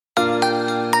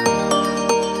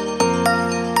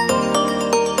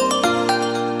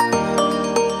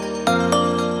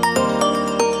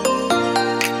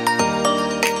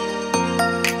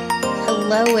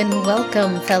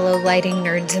Welcome, fellow lighting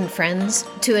nerds and friends,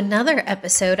 to another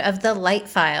episode of the Light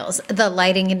Files, the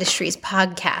lighting industry's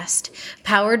podcast,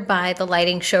 powered by the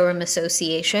Lighting Showroom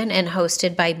Association and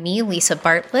hosted by me, Lisa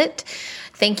Bartlett.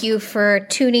 Thank you for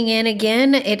tuning in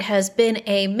again. It has been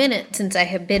a minute since I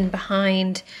have been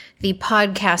behind the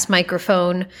podcast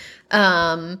microphone.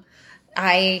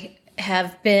 I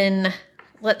have been...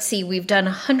 Let's see, we've done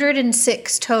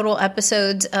 106 total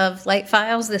episodes of Light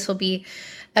Files. This will be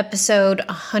episode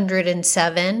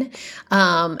 107.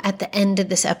 At the end of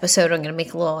this episode, I'm going to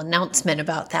make a little announcement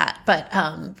about that. But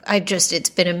it's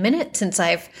been a minute since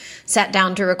I've sat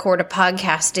down to record a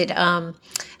podcast.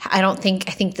 I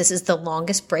think this is the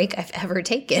longest break I've ever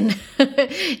taken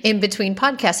in between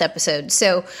podcast episodes.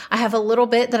 So I have a little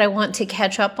bit that I want to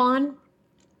catch up on,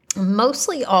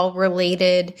 mostly all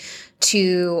related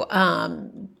to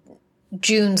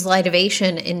June's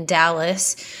Lightovation in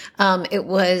Dallas. It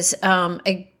was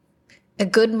a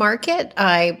good market.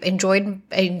 I enjoyed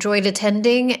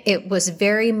attending. It was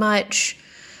very much,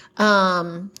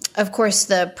 of course,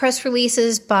 the press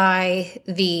releases by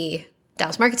the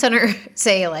Dallas Market Center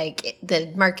say like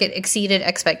the market exceeded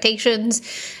expectations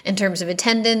in terms of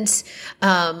attendance.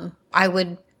 I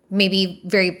would maybe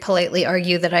very politely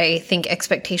argue that I think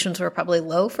expectations were probably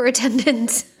low for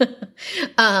attendance.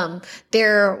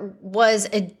 There was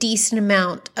a decent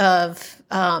amount of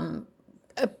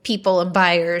people and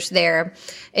buyers there.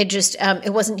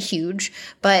 It wasn't huge,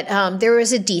 but there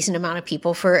was a decent amount of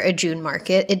people for a June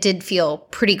market. It did feel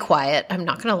pretty quiet, I'm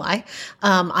not going to lie.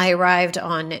 I arrived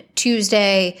on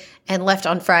Tuesday and left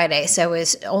on Friday, so I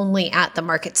was only at the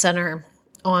Market Center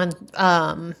on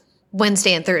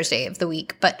Wednesday and Thursday of the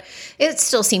week, but it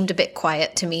still seemed a bit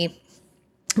quiet to me.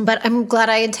 But I'm glad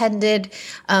I attended.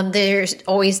 There's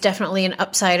always definitely an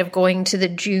upside of going to the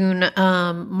June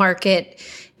market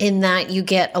in that you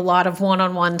get a lot of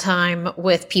one-on-one time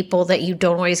with people that you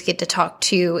don't always get to talk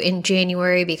to in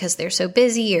January because they're so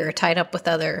busy or tied up with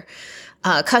other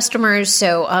customers.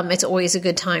 So it's always a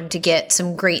good time to get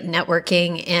some great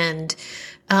networking and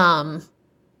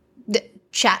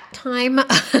chat time,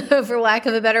 for lack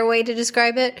of a better way to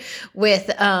describe it,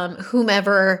 with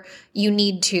whomever you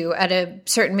need to at a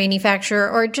certain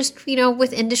manufacturer or just,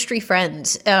 with industry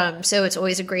friends. So it's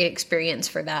always a great experience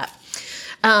for that.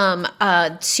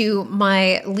 To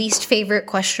my least favorite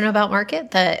question about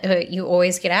market that you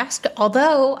always get asked,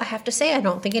 although I have to say I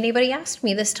don't think anybody asked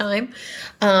me this time,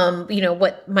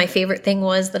 what my favorite thing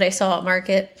was that I saw at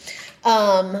market.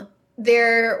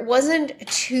 There wasn't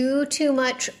too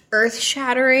much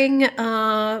earth-shattering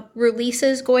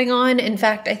releases going on. In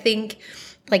fact, I think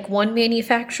like one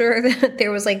manufacturer, there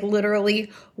was like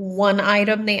literally one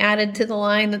item they added to the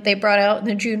line that they brought out in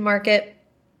the June market.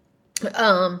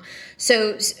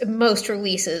 So most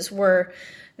releases were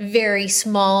very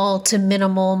small to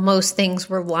minimal. Most things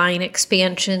were line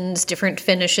expansions, different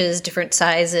finishes, different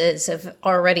sizes of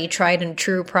already tried and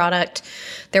true product.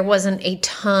 There wasn't a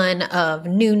ton of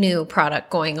new product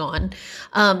going on.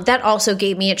 That also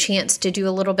gave me a chance to do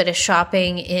a little bit of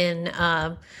shopping in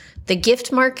the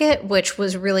gift market, which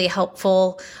was really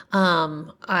helpful.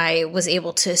 I was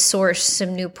able to source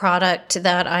some new product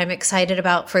that I'm excited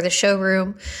about for the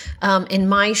showroom. In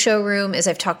my showroom, as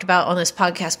I've talked about on this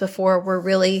podcast before, we're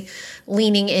really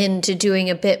leaning into doing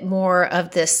a bit more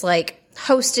of this like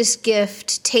hostess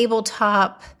gift,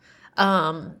 tabletop,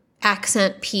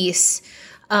 accent piece,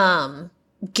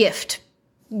 gift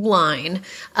line.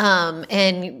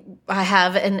 And I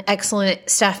have an excellent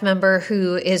staff member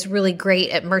who is really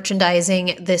great at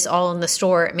merchandising this all in the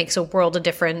store. It makes a world of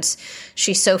difference.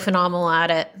 She's so phenomenal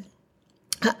at it.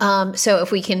 So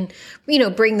if we can,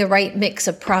 bring the right mix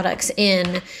of products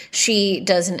in, she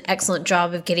does an excellent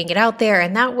job of getting it out there.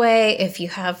 And that way, if you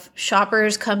have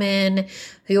shoppers come in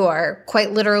who are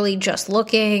quite literally just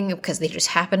looking because they just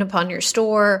happen upon your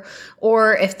store,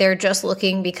 or if they're just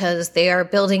looking because they are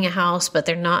building a house, but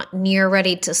they're not near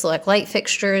ready to select light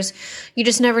fixtures, you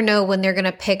just never know when they're going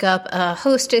to pick up a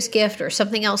hostess gift or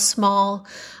something else small,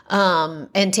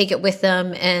 and take it with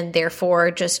them. And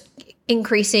therefore just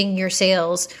increasing your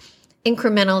sales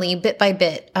incrementally, bit by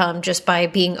bit, just by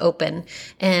being open.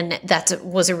 And that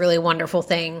was a really wonderful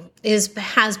thing,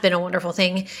 has been a wonderful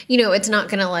thing. It's not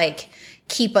going to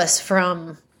keep us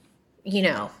from,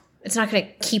 it's not going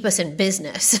to keep us in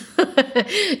business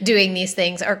doing these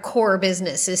things. Our core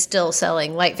business is still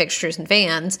selling light fixtures and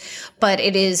fans, but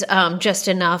it is just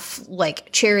enough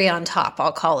cherry on top,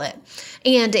 I'll call it.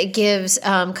 And it gives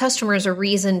customers a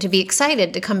reason to be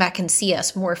excited to come back and see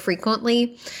us more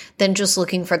frequently than just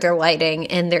looking for their lighting.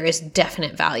 And there is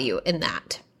definite value in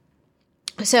that.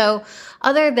 So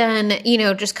other than,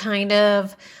 just kind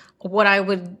of what I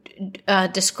would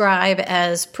describe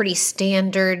as pretty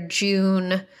standard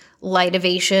June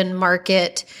Lightovation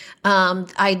market.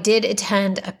 I did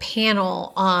attend a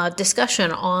panel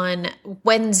discussion on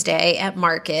Wednesday at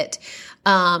market.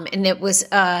 And it was,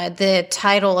 the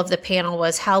title of the panel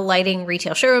was How Lighting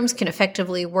Retail Showrooms Can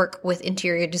Effectively Work with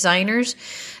Interior Designers.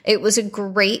 It was a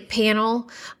great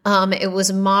panel. It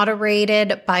was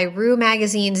moderated by Rue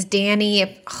Magazine's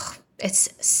Danny. It's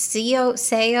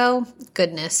Seo,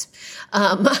 goodness.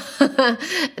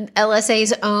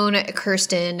 LSA's own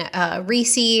Kirsten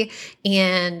Reese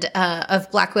and of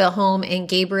Black Whale Home and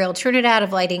Gabriel Trinidad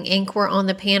of Lighting Inc. were on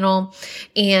the panel.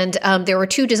 And there were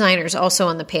two designers also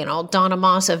on the panel, Donna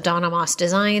Moss of Donna Moss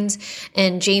Designs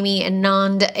and Jamie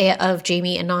Anand of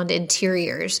Jamie Anand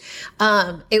Interiors.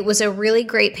 It was a really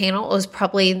great panel. It was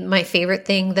probably my favorite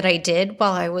thing that I did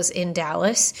while I was in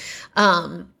Dallas.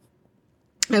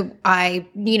 I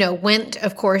went,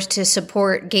 of course, to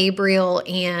support Gabriel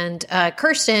and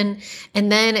Kirsten, and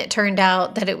then it turned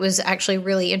out that it was actually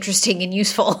really interesting and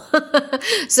useful.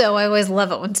 So I always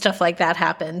love it when stuff like that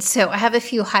happens. So I have a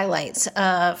few highlights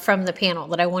from the panel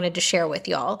that I wanted to share with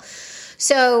y'all.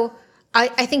 So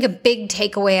I think a big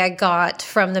takeaway I got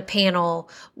from the panel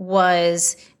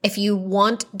was if you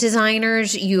want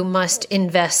designers, you must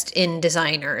invest in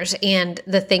designers and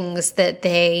the things that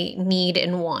they need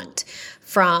and want.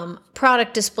 From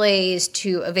product displays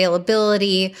to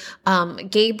availability,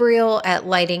 Gabriel at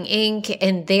Lighting Inc.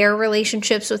 and their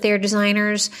relationships with their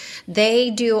designers,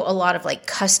 they do a lot of like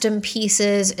custom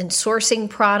pieces and sourcing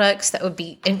products that would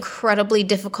be incredibly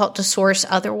difficult to source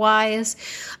otherwise.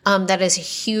 That is a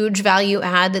huge value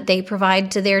add that they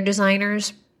provide to their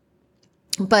designers.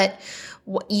 But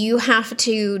you have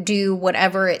to do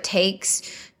whatever it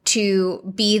takes to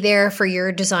be there for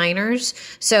your designers.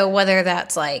 So whether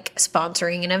that's like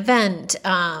sponsoring an event,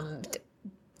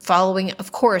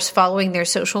 following their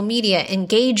social media,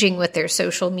 engaging with their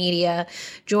social media,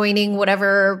 joining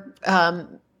whatever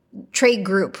trade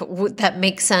group that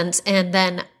makes sense, and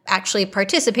then actually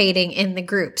participating in the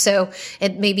group. So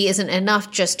it maybe isn't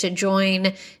enough just to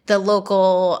join the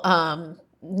local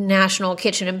National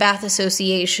Kitchen and Bath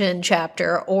Association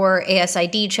chapter or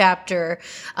ASID chapter.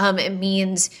 It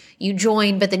means you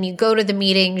join, but then you go to the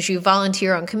meetings, you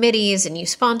volunteer on committees, and you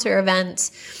sponsor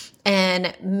events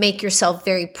and make yourself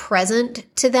very present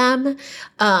to them.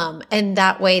 And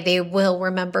that way they will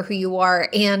remember who you are.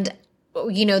 And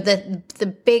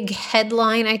the big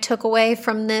headline I took away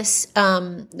from this,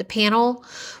 the panel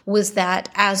was that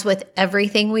as with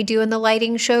everything we do in the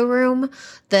lighting showroom,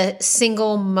 the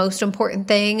single most important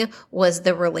thing was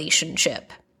the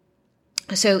relationship.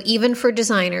 So even for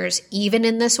designers, even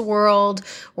in this world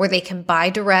where they can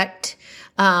buy direct,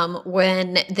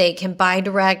 when they can buy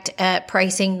direct at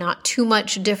pricing not too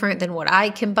much different than what I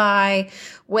can buy.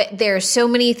 There are so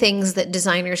many things that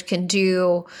designers can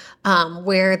do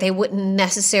where they wouldn't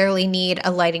necessarily need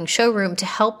a lighting showroom to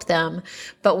help them.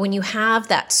 But when you have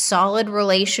that solid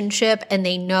relationship and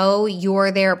they know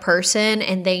you're their person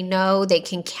and they know they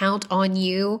can count on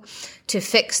you to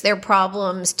fix their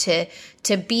problems, to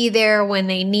be there when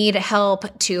they need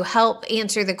help, to help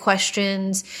answer the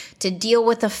questions, to deal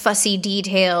with the fussy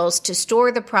details, to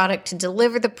store the product, to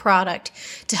deliver the product,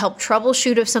 to help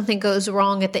troubleshoot if something goes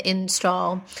wrong at the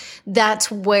install.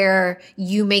 That's where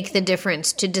you make the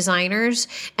difference to designers.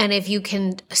 And if you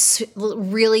can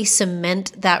really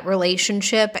cement that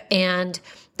relationship and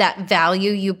that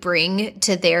value you bring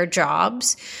to their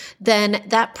jobs, then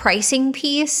that pricing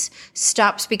piece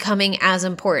stops becoming as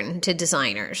important to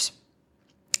designers.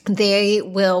 They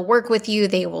will work with you.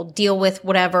 They will deal with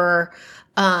whatever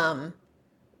they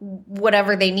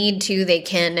need to. They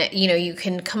can, you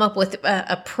can come up with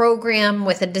a program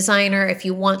with a designer if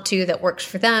you want to that works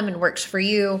for them and works for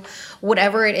you,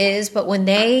 whatever it is. But when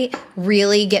they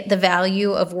really get the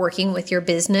value of working with your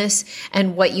business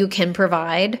and what you can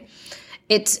provide,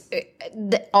 it's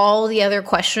all the other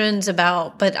questions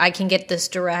about, but I can get this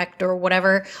direct or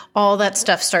whatever, all that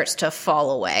stuff starts to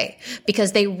fall away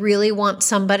because they really want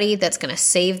somebody that's going to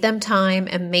save them time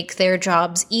and make their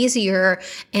jobs easier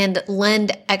and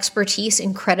lend expertise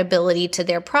and credibility to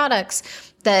their products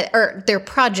or their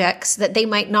projects that they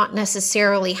might not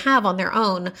necessarily have on their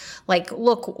own. Like,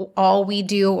 look, all we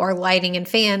do are lighting and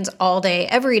fans all day,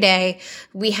 every day.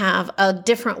 We have a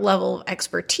different level of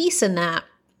expertise in that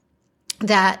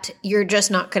you're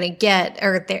just not going to get,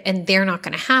 and they're not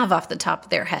going to have off the top of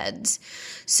their heads.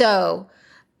 So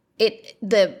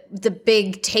the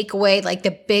big takeaway, like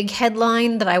the big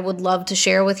headline that I would love to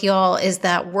share with y'all is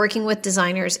that working with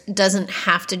designers doesn't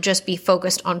have to just be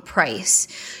focused on price.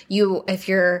 If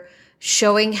you're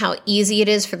showing how easy it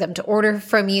is for them to order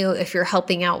from you, if you're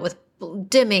helping out with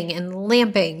dimming and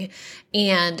lamping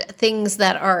and things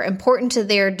that are important to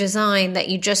their design that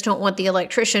you just don't want the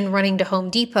electrician running to Home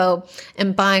Depot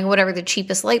and buying whatever the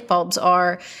cheapest light bulbs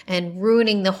are and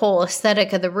ruining the whole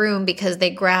aesthetic of the room because they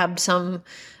grabbed some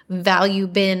value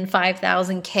bin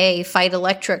 5,000K Fight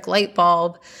Electric light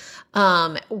bulb,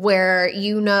 where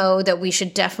you know that we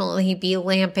should definitely be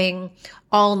lamping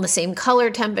all in the same color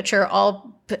temperature, all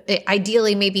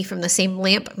ideally maybe from the same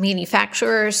lamp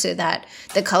manufacturer so that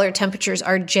the color temperatures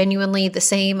are genuinely the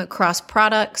same across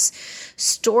products.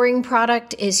 Storing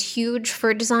product is huge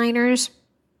for designers.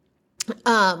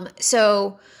 And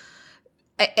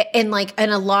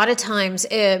a lot of times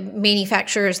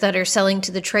manufacturers that are selling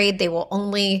to the trade, they will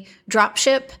only drop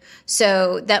ship.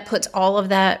 So that puts all of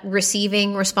that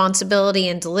receiving responsibility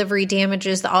and delivery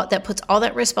damages, that puts all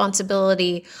that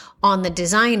responsibility on the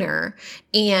designer.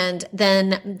 And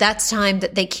then that's time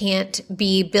that they can't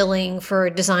be billing for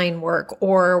design work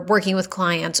or working with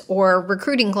clients or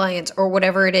recruiting clients or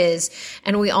whatever it is.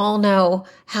 And we all know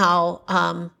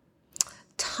how,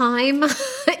 time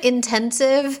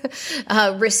intensive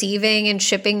receiving and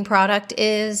shipping product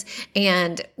is.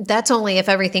 And that's only if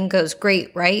everything goes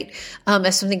great, right?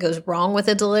 If something goes wrong with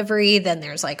a delivery, then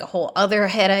there's like a whole other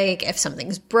headache. If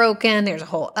something's broken, there's a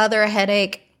whole other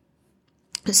headache.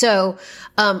 So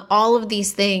all of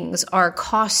these things are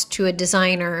costs to a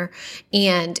designer,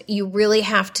 and you really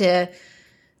have to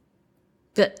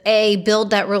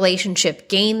build that relationship,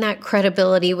 gain that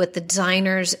credibility with the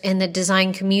designers and the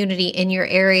design community in your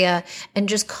area, and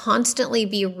just constantly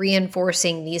be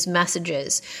reinforcing these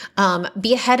messages.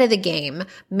 Be ahead of the game.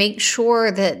 Make sure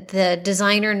that the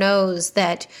designer knows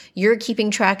that you're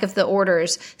keeping track of the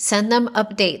orders. Send them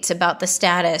updates about the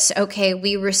status. Okay,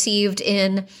 we received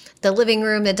in the living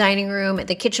room, the dining room,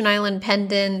 the kitchen island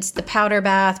pendants, the powder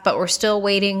bath, but we're still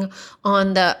waiting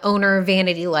on the owner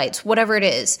vanity lights, whatever it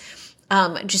is.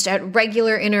 Just at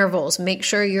regular intervals, make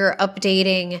sure you're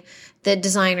updating the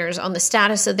designers on the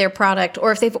status of their product,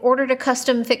 or if they've ordered a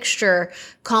custom fixture,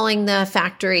 calling the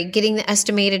factory, getting the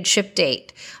estimated ship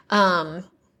date, or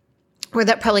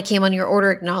that probably came on your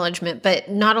order acknowledgement,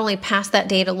 but not only pass that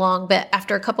date along, but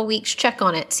after a couple weeks, check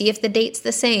on it, see if the date's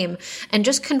the same, and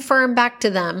just confirm back to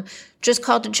them. Just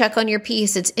called to check on your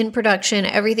piece. It's in production.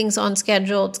 Everything's on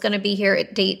schedule. It's going to be here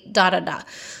at date,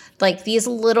 Like these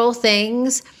little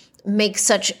things make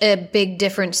such a big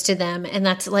difference to them. And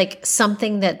that's like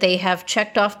something that they have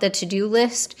checked off the to-do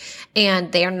list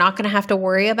and they are not going to have to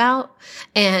worry about.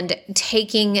 And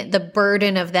taking the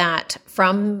burden of that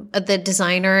from the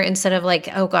designer instead of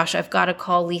like, oh gosh, I've got to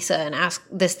call Lisa and ask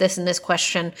this, and this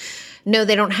question. No,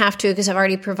 they don't have to because I've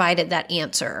already provided that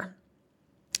answer.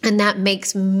 And that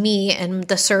makes me and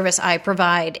the service I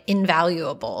provide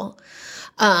invaluable.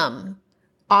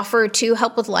 Offer to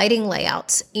help with lighting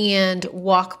layouts and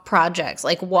walk projects,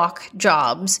 like walk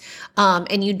jobs.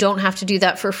 And you don't have to do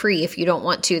that for free if you don't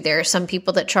want to. There are some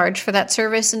people that charge for that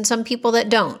service and some people that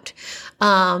don't.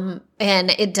 And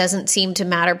it doesn't seem to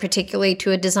matter particularly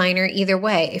to a designer either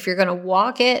way. If you're going to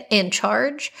walk it and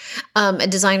charge, a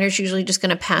designer's usually just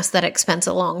going to pass that expense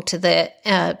along to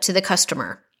the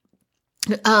customer.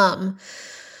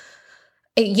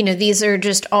 These are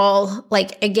just all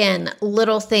like, again,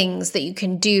 little things that you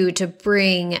can do to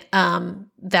bring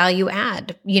value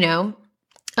add.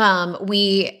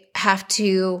 We have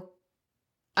to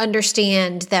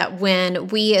understand that when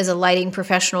we as a lighting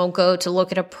professional go to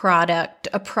look at a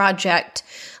project,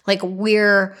 like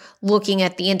we're looking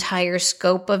at the entire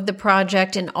scope of the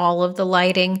project and all of the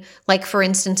lighting. Like for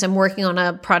instance, I'm working on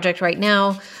a project right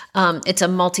now. It's a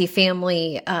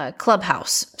multifamily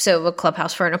clubhouse. So a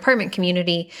clubhouse for an apartment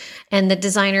community. And the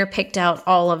designer picked out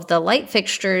all of the light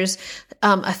fixtures.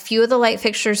 A few of the light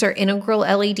fixtures are integral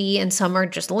LED and some are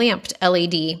just lamped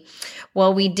LED.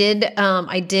 Well,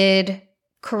 I did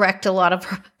correct a lot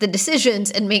of the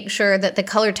decisions and make sure that the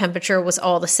color temperature was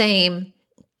all the same.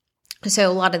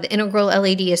 So a lot of the integral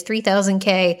LED is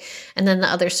 3000K, and then the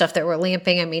other stuff that we're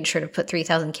lamping, I made sure to put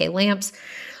 3000K lamps.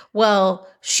 Well,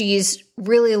 she's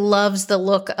really loves the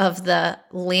look of the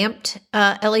lamped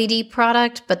LED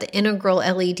product, but the integral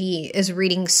LED is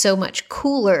reading so much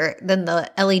cooler than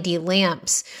the LED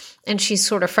lamps. And she's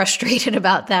sort of frustrated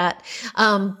about that.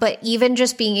 But even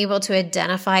just being able to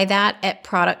identify that at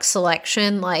product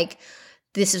selection, like,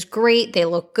 this is great, they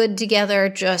look good together,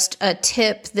 just a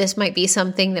tip, this might be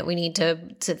something that we need to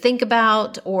think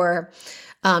about, or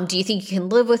do you think you can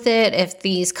live with it? If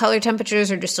these color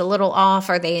temperatures are just a little off,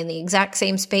 are they in the exact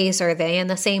same space? Are they in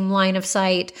the same line of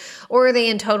sight? Or are they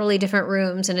in totally different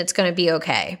rooms and it's going to be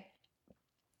okay?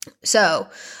 So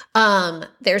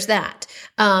there's that.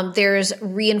 There's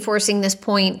reinforcing this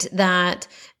point that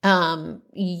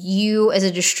You as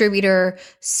a distributor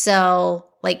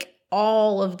sell like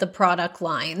all of the product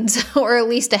lines, or at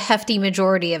least a hefty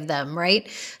majority of them, right?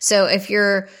 So if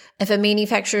a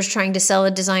manufacturer is trying to sell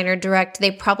a designer direct,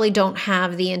 they probably don't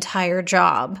have the entire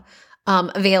job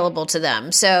available to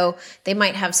them. So they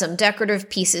might have some decorative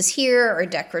pieces here or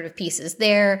decorative pieces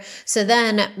there. So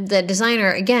then the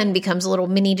designer again becomes a little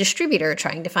mini distributor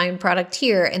trying to find product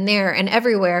here and there and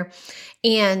everywhere.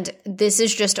 And this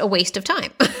is just a waste of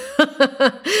time.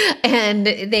 And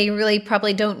they really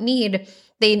probably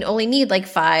they only need like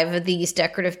 5 of these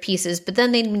decorative pieces, but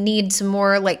then they need some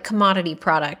more like commodity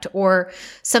product or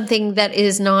something that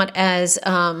is not as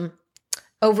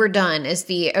overdone as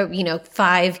the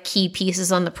 5 key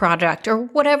pieces on the project or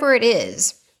whatever it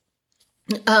is.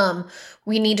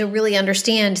 We need to really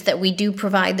understand that we do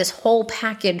provide this whole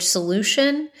package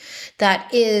solution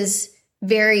that is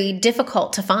very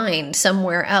difficult to find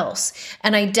somewhere else.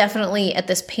 And I definitely, at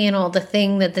this panel, the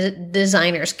thing that the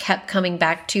designers kept coming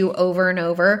back to over and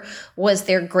over was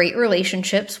their great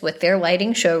relationships with their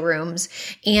lighting showrooms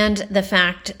and the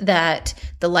fact that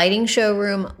the lighting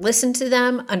showroom listened to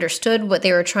them, understood what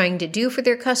they were trying to do for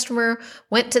their customer,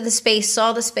 went to the space,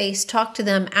 saw the space, talked to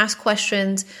them, asked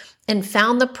questions, and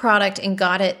found the product and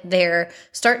got it there,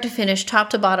 start to finish, top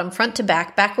to bottom, front to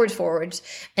back, backwards, forwards.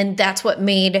 And that's what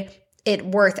made it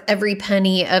worth every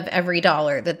penny of every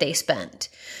dollar that they spent,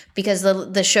 because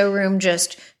the showroom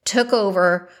just took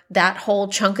over that whole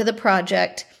chunk of the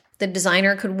project. The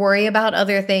designer could worry about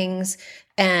other things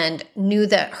and knew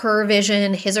that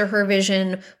his or her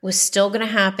vision was still going to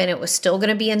happen. It was still going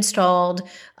to be installed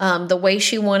the way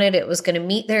she wanted. It was going to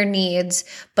meet their needs,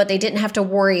 but they didn't have to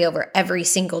worry over every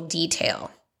single detail.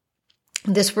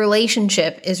 This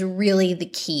relationship is really the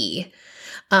key.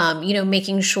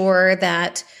 Making sure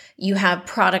that you have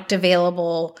product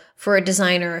available for a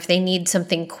designer if they need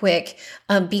something quick,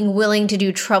 being willing to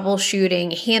do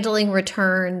troubleshooting, handling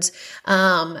returns,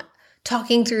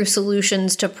 talking through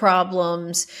solutions to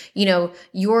problems.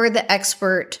 You're the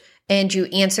expert and you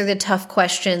answer the tough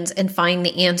questions and find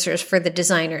the answers for the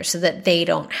designer so that they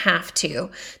don't have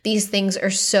to. These things are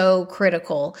so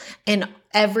critical. And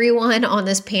everyone on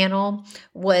this panel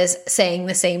was saying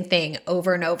the same thing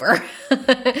over and over.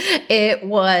 It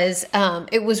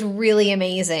was really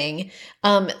amazing.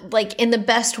 Like in the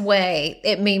best way,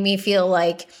 it made me feel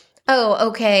like, oh,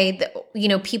 okay,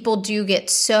 people do get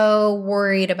so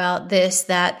worried about this,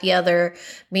 that, the other,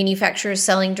 manufacturers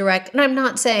selling direct. And I'm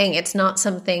not saying it's not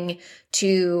something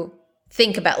to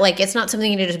think about. Like, it's not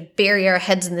something to just bury our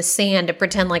heads in the sand to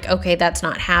pretend like, okay, that's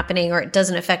not happening or it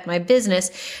doesn't affect my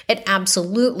business. It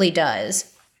absolutely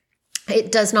does.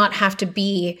 It does not have to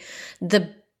be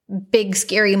the big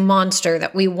scary monster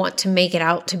that we want to make it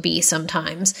out to be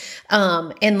sometimes.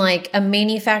 And like a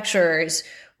manufacturer's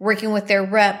working with their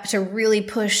rep to really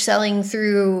push selling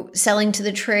to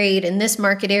the trade in this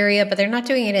market area, but they're not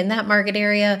doing it in that market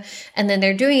area. And then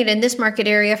they're doing it in this market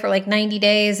area for like 90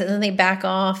 days and then they back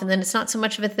off and then it's not so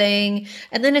much of a thing.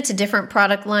 And then it's a different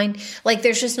product line. Like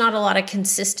there's just not a lot of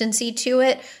consistency to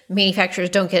it. Manufacturers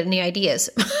don't get any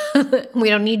ideas. We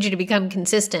don't need you to become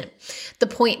consistent. The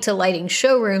point to lighting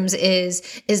showrooms is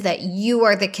that you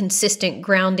are the consistent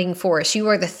grounding force. You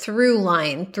are the through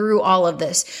line through all of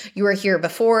this. You were here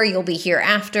before, you'll be here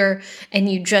after, and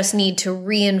you just need to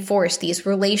reinforce these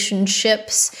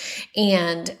relationships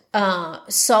and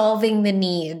solving the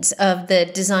needs of the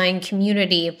design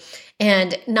community.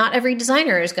 And not every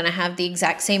designer is going to have the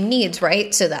exact same needs,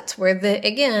 right? So that's where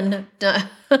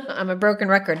I'm a broken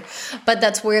record, but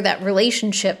that's where that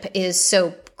relationship is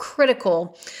so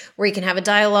critical, where you can have a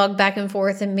dialogue back and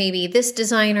forth, and maybe this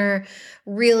designer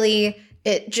really,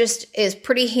 it just is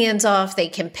pretty hands-off. They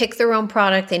can pick their own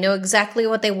product. They know exactly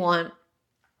what they want,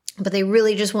 but they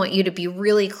really just want you to be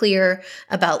really clear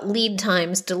about lead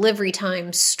times, delivery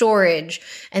times, storage.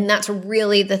 And that's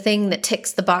really the thing that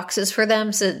ticks the boxes for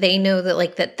them, so that they know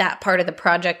that that part of the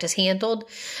project is handled.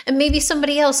 And maybe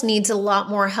somebody else needs a lot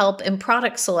more help in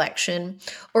product selection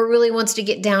or really wants to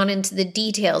get down into the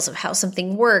details of how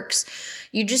something works.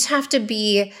 You just have to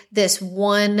be this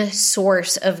one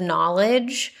source of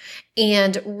knowledge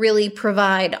and really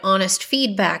provide honest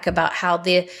feedback about how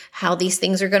these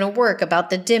things are going to work, about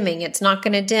the dimming. It's not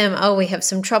going to dim. Oh, we have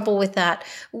some trouble with that.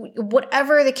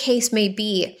 Whatever the case may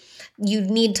be, you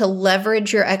need to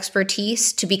leverage your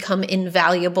expertise to become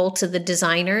invaluable to the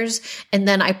designers. And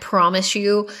then I promise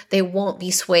you, they won't be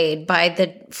swayed by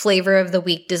the flavor of the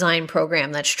week design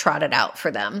program that's trotted out for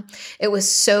them. It was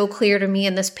so clear to me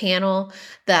in this panel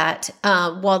that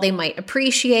while they might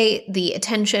appreciate the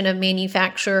attention of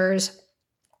manufacturers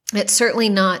It's certainly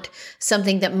not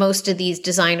something that most of these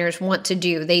designers want to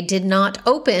do. They did not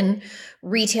open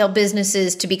retail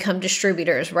businesses to become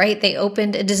distributors, right? They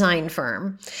opened a design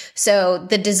firm. So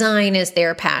the design is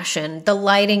their passion. The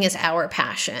lighting is our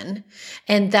passion.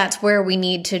 And that's where we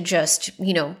need to just,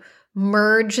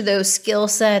 merge those skill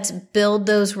sets, build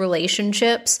those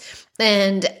relationships,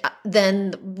 and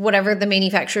then whatever the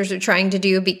manufacturers are trying to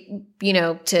do,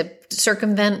 to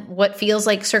circumvent what feels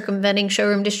like circumventing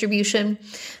showroom distribution,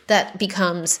 that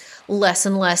becomes less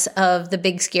and less of the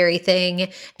big scary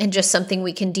thing and just something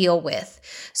we can deal with.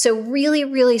 So really,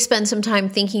 really spend some time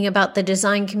thinking about the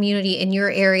design community in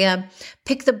your area.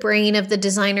 Pick the brain of the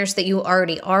designers that you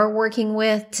already are working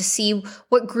with to see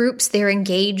what groups they're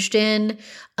engaged in,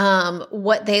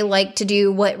 what they like to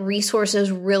do, what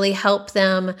resources really help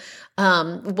them,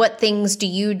 what things do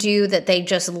you do that they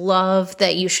just love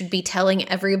that you should be telling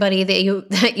everybody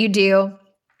that you do.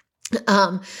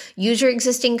 Use your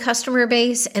existing customer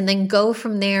base and then go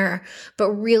from there, but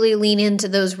really lean into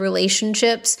those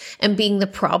relationships and being the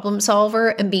problem solver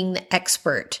and being the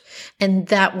expert. And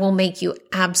that will make you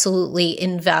absolutely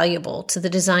invaluable to the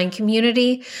design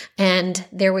community. And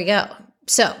there we go.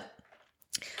 So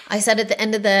I said at the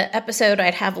end of the episode,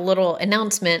 I'd have a little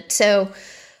announcement. So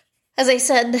as I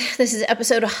said, this is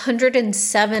episode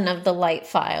 107 of the Light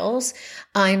Files.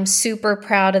 I'm super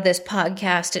proud of this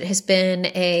podcast. It has been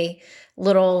a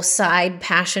little side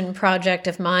passion project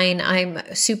of mine. I'm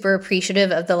super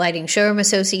appreciative of the Lighting Showroom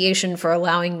Association for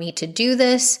allowing me to do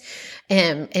this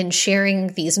and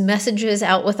sharing these messages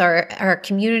out with our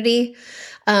community.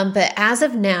 But as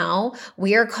of now,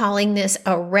 we are calling this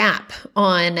a wrap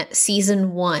on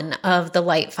season 1 of the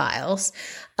Light Files.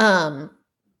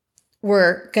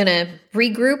 We're going to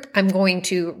regroup. I'm going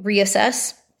to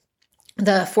reassess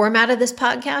the format of this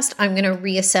podcast. I'm going to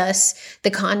reassess the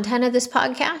content of this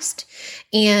podcast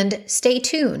and stay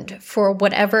tuned for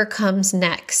whatever comes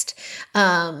next.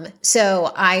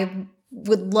 So I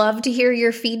would love to hear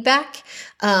your feedback.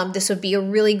 This would be a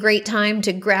really great time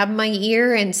to grab my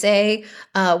ear and say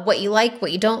what you like,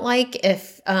 what you don't like.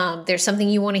 If there's something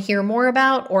you want to hear more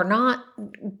about or not,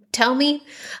 tell me.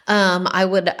 I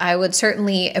would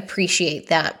certainly appreciate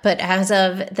that. But as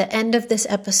of the end of this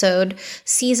episode,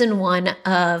 season 1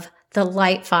 of the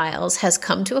Light Files has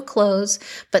come to a close,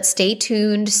 but stay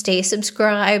tuned, stay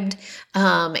subscribed,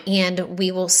 and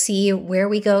we will see where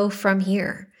we go from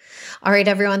here. All right,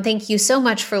 everyone, thank you so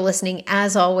much for listening.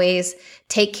 As always,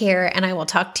 take care, and I will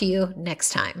talk to you next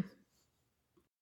time.